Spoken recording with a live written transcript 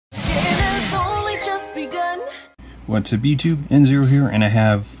What's up YouTube, NZero here, and I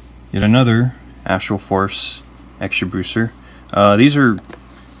have yet another Astral Force extra booster. These are,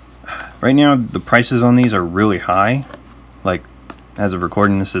 right now the prices on these are really high. Like, as of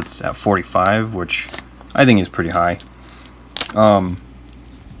recording this, it's at 45, which I think is pretty high. But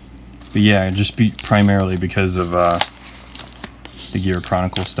yeah, just primarily because of the Gear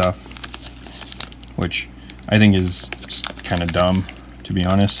Chronicle stuff, which I think is kind of dumb, to be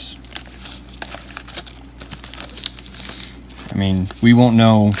honest. I mean, we won't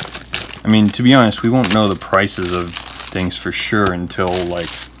know, to be honest, we won't know the prices of things for sure until, like,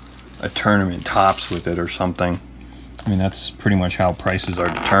 a tournament tops with it or something. I mean, that's pretty much how prices are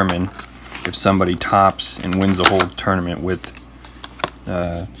determined. If somebody tops and wins a whole tournament with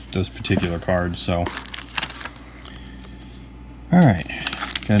those particular cards, so. Alright,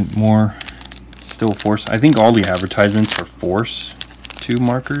 got more still Force. I think all the advertisements are Force 2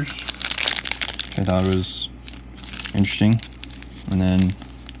 markers. I thought it was interesting. And then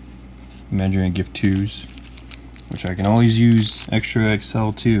Imaginary Gift 2s, which I can always use extra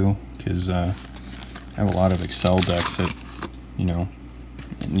Excel too, because I have a lot of Excel decks that, you know,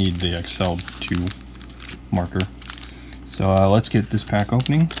 need the Excel 2 marker. So let's get this pack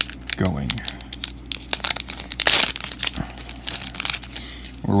opening going.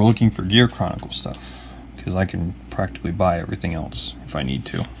 We're looking for Gear Chronicle stuff, because I can practically buy everything else if I need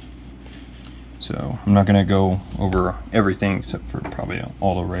to. So I'm not going to go over everything except for probably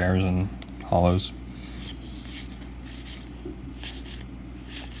all the rares and hollows.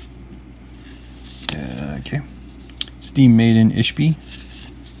 Okay. Steam Maiden Ishbi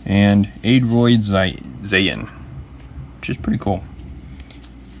and Aidroid Zayn, which is pretty cool.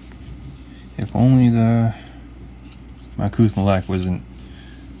 If only the Makuth Malek wasn't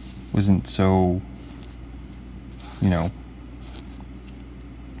so, you know,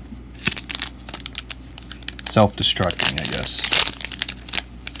 self-destructing, I guess.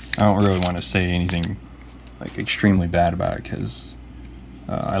 I don't really want to say anything like extremely bad about it, because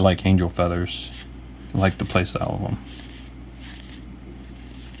I like Angel Feathers. I like the playstyle of them.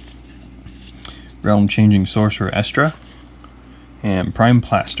 Realm Changing Sorcerer Astral and Prime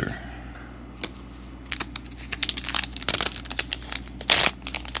Plaster.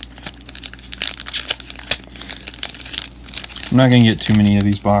 I'm not going to get too many of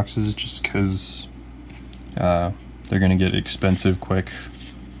these boxes just because they're going to get expensive quick.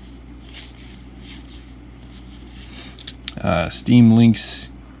 Steam Links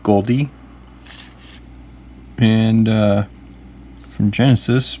Goldie. And from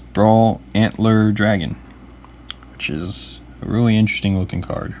Genesis, Brawl Antler Dragon, which is a really interesting looking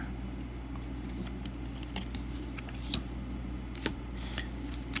card.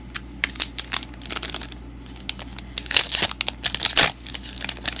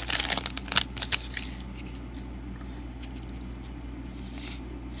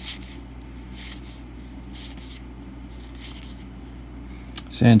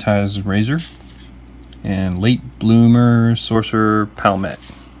 Sanitized Razor and Late Bloomer Sorcerer Palmet.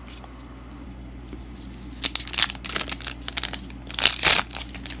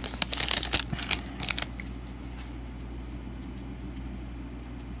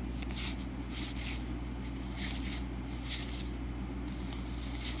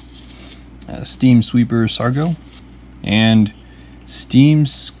 Steam Sweeper Sargo and Steam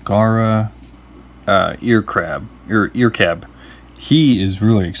Scara Ear Cab. He is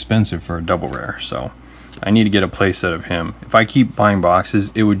really expensive for a double rare, so I need to get a playset of him. If I keep buying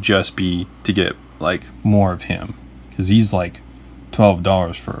boxes, it would just be to get like more of him, because he's like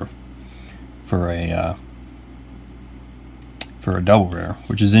 $12 for a double rare,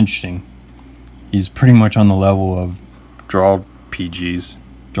 which is interesting. He's pretty much on the level of draw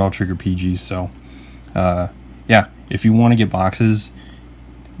trigger PGs. So yeah, if you want to get boxes,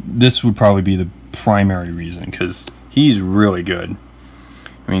 this would probably be the primary reason, because he's really good.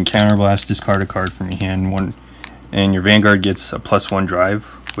 I mean, Counterblast, discard a card from your hand, and your Vanguard gets a +1 drive,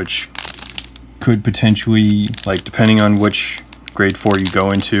 which could potentially, like, depending on which grade 4 you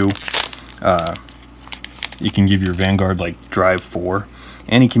go into, you can give your Vanguard like drive 4,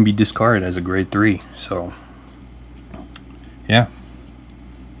 and he can be discarded as a grade 3. So yeah.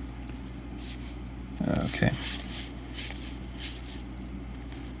 Okay.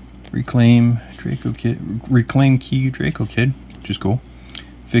 Reclaim Key Draco Kid, which is cool.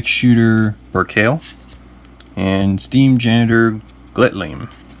 Fixed Shooter Burkale and Steam Janitor Glitlim.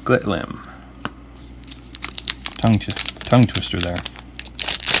 Tongue twister there,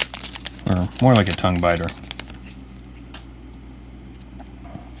 or more like a tongue biter.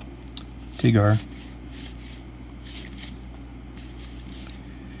 Tigar.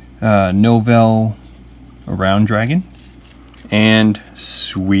 Around Dragon. And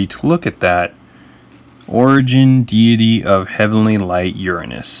sweet, look at that. Origin Deity of Heavenly Light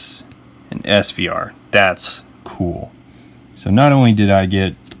Uranus. An SVR. That's cool. So not only did I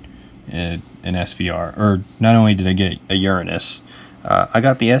get an SVR, or not only did I get a Uranus, I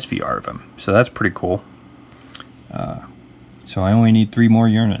got the SVR of him. So that's pretty cool. So I only need 3 more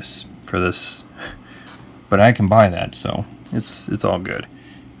Uranus for this. But I can buy that, so it's all good.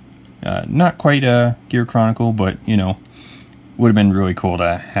 Not quite a Gear Chronicle, but you know, would have been really cool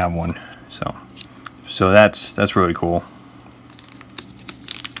to have one. So that's really cool.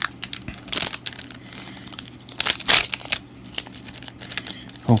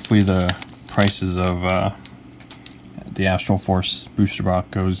 Hopefully the prices of the Astral Force booster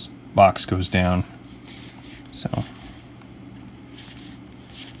box goes down. So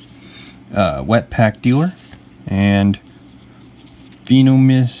Wet Pack Dealer and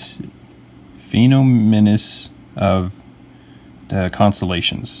Phenomenos of the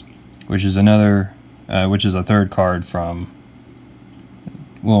Constellations, which is another, which is a third card from,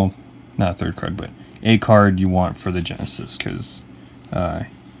 well, not a third card, but a card you want for the Genesis, because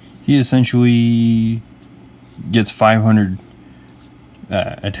he essentially gets 500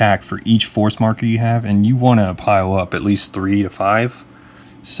 attack for each force marker you have, and you want to pile up at least 3 to 5,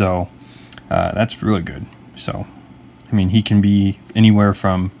 so that's really good. So I mean, he can be anywhere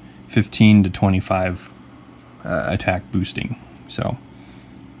from 15 to 25 attack boosting. So,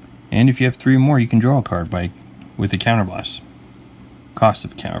 and if you have 3 or more, you can draw a card with a counterblast. Cost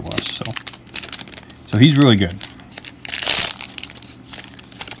of a counterblast. So he's really good.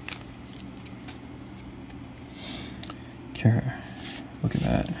 Look at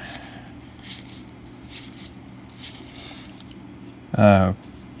that.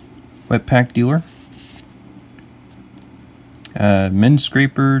 Wet Pack Dealer. Men's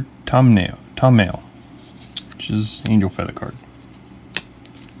Scraper Tom Mail, which is Angel Feather card.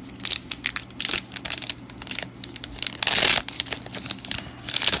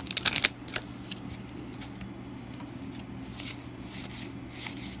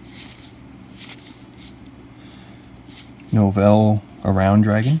 Novell Around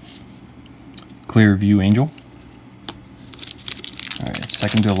Dragon. Clear View Angel. Alright,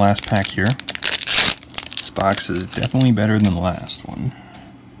 second to the last pack here. This box is definitely better than the last one.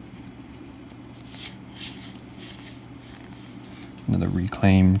 Another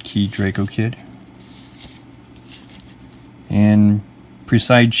Reclaimed Key Draco Kid. And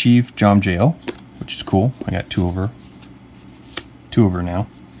Preside Chief Jom Jail, which is cool. I got two over now.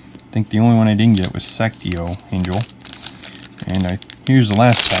 I think the only one I didn't get was Sectio Angel. And here's the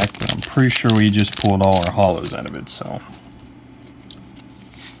last pack, but I'm pretty sure we just pulled all our hollows out of it, so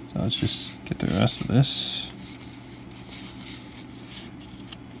let's just get the rest of this.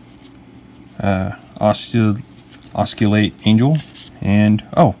 Osculate Angel, and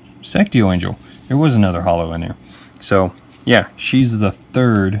oh, Sectio Angel. There was another hollow in there. So yeah, she's the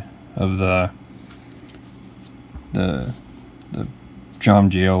third of the Jom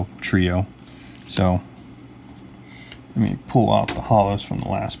Jail trio. So let me pull out the hollows from the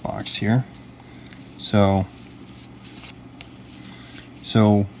last box here. So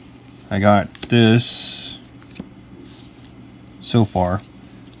I got this so far.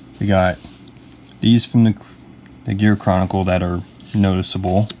 We got these from the Gear Chronicle that are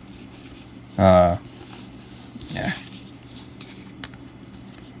noticeable. Yeah.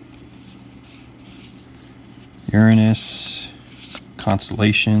 Uranus,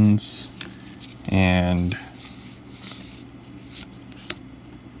 Constellations, and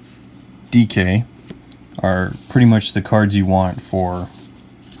DK are pretty much the cards you want for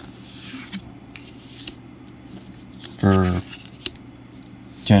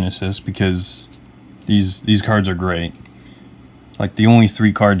Genesis, because these cards are great. Like the only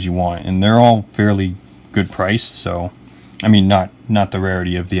 3 cards you want, and they're all fairly good priced. So I mean, not the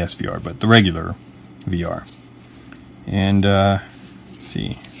rarity of the SVR, but the regular VR. And let's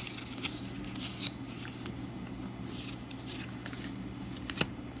see.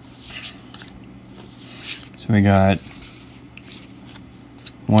 So we got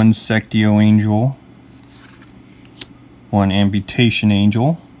one Sectio Angel, one Amputation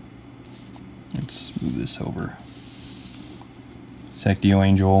Angel. Let's move this over. Sectio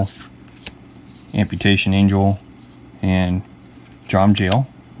Angel, Amputation Angel, and Jom Jail,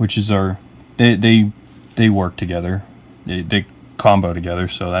 which is our they work together. They combo together,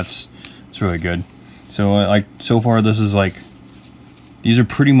 so it's really good. So like so far, this is like, these are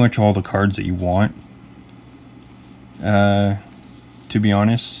pretty much all the cards that you want. To be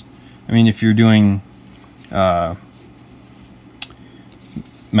honest, I mean, if you're doing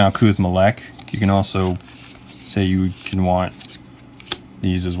Malkuth Malek, you can also say you can want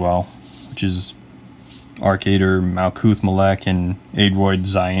these as well, which is Arcader, Malkuth Malek, and Adroid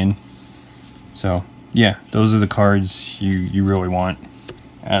Zion. So yeah, those are the cards you really want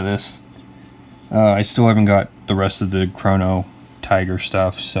out of this. I still haven't got the rest of the Chrono Tiger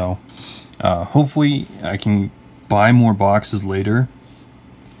stuff, so hopefully I can buy more boxes later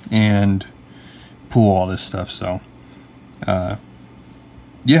and pull all this stuff. So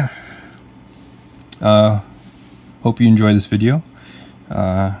yeah, hope you enjoyed this video,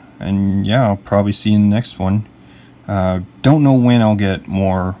 and yeah, I'll probably see you in the next one. Don't know when I'll get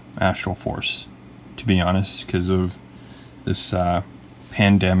more Astral Force, to be honest, because of this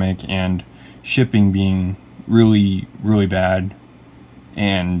pandemic and shipping being really bad,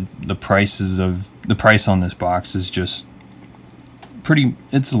 and the price on this box is just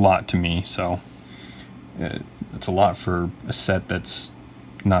it's a lot to me. So it's a lot for a set that's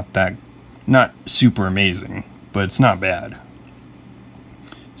not super amazing, but it's not bad.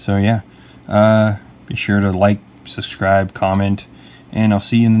 So yeah, be sure to like, subscribe, comment, and I'll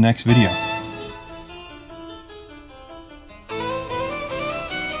see you in the next video.